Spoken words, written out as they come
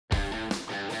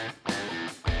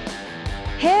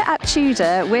Here at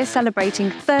Tudor, we're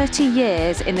celebrating 30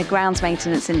 years in the grounds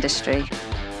maintenance industry.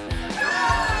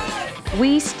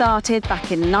 We started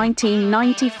back in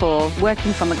 1994,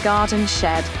 working from a garden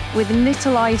shed with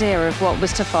little idea of what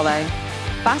was to follow.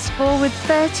 Fast forward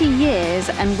 30 years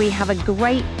and we have a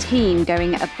great team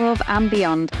going above and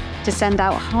beyond to send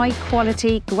out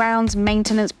high-quality grounds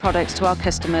maintenance products to our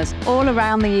customers all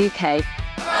around the UK.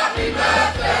 Happy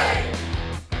birthday!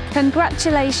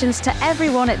 Congratulations to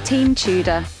everyone at Team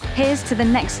Tudor. Here's to the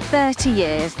next 30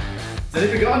 years. Has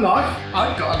anybody got a knife?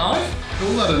 I've got a knife.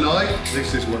 Call that a knife?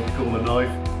 This is what you call a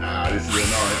knife. Nah, this is a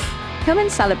knife. Come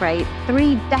and celebrate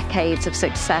 3 decades of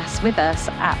success with us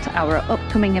at our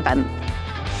upcoming event.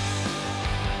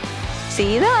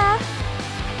 See you there!